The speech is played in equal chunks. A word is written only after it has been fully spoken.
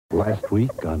Last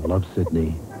week on Love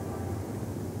Sidney.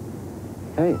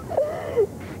 Hey.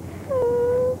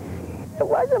 It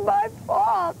wasn't my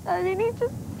fault. I mean,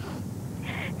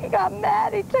 he got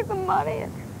mad. He took the money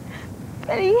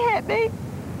and he hit me.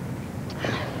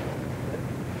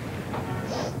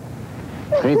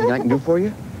 Anything I can do for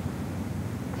you?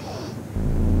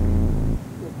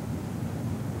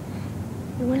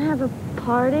 You want to have a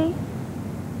party?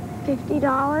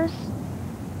 $50?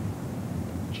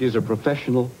 She's a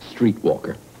professional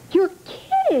streetwalker. You're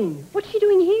kidding. What's she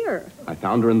doing here? I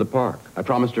found her in the park. I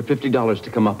promised her $50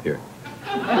 to come up here.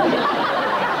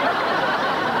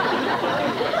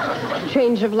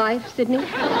 Change of life, Sidney?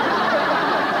 Just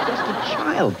a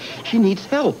child. She needs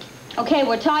help. Okay,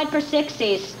 we're tied for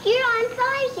 60s. You're on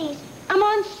 5s. I'm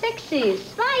on 60s.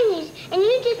 5s. And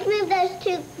you just move those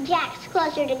two jacks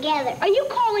closer together. Are you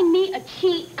calling me a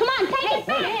cheat? Come on, take it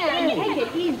back. Take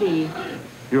it easy.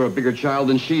 You're a bigger child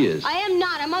than she is. I am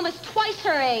not. I'm almost twice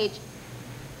her age.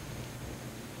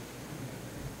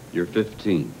 You're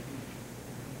 15.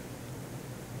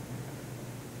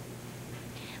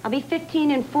 I'll be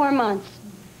 15 in 4 months.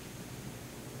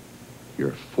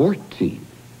 You're 14.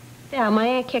 Yeah, my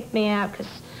aunt kicked me out because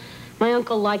my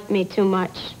uncle liked me too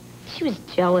much. She was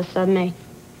jealous of me.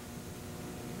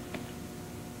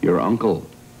 Your uncle.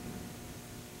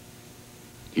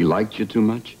 He liked you too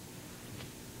much?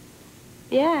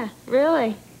 Yeah,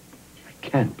 really. I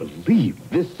can't believe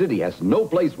this city has no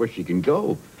place where she can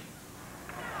go.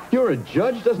 You're a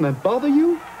judge? Doesn't that bother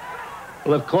you?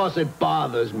 Well, of course it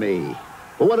bothers me.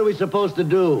 But what are we supposed to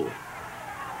do?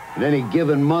 In any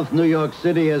given month, New York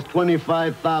City has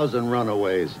 25,000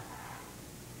 runaways.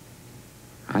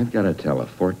 I've got to tell a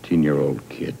 14-year-old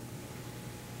kid.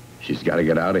 She's got to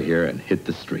get out of here and hit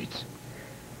the streets.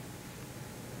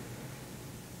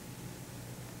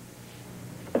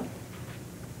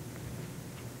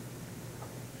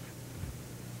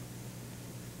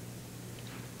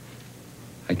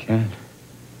 I can't.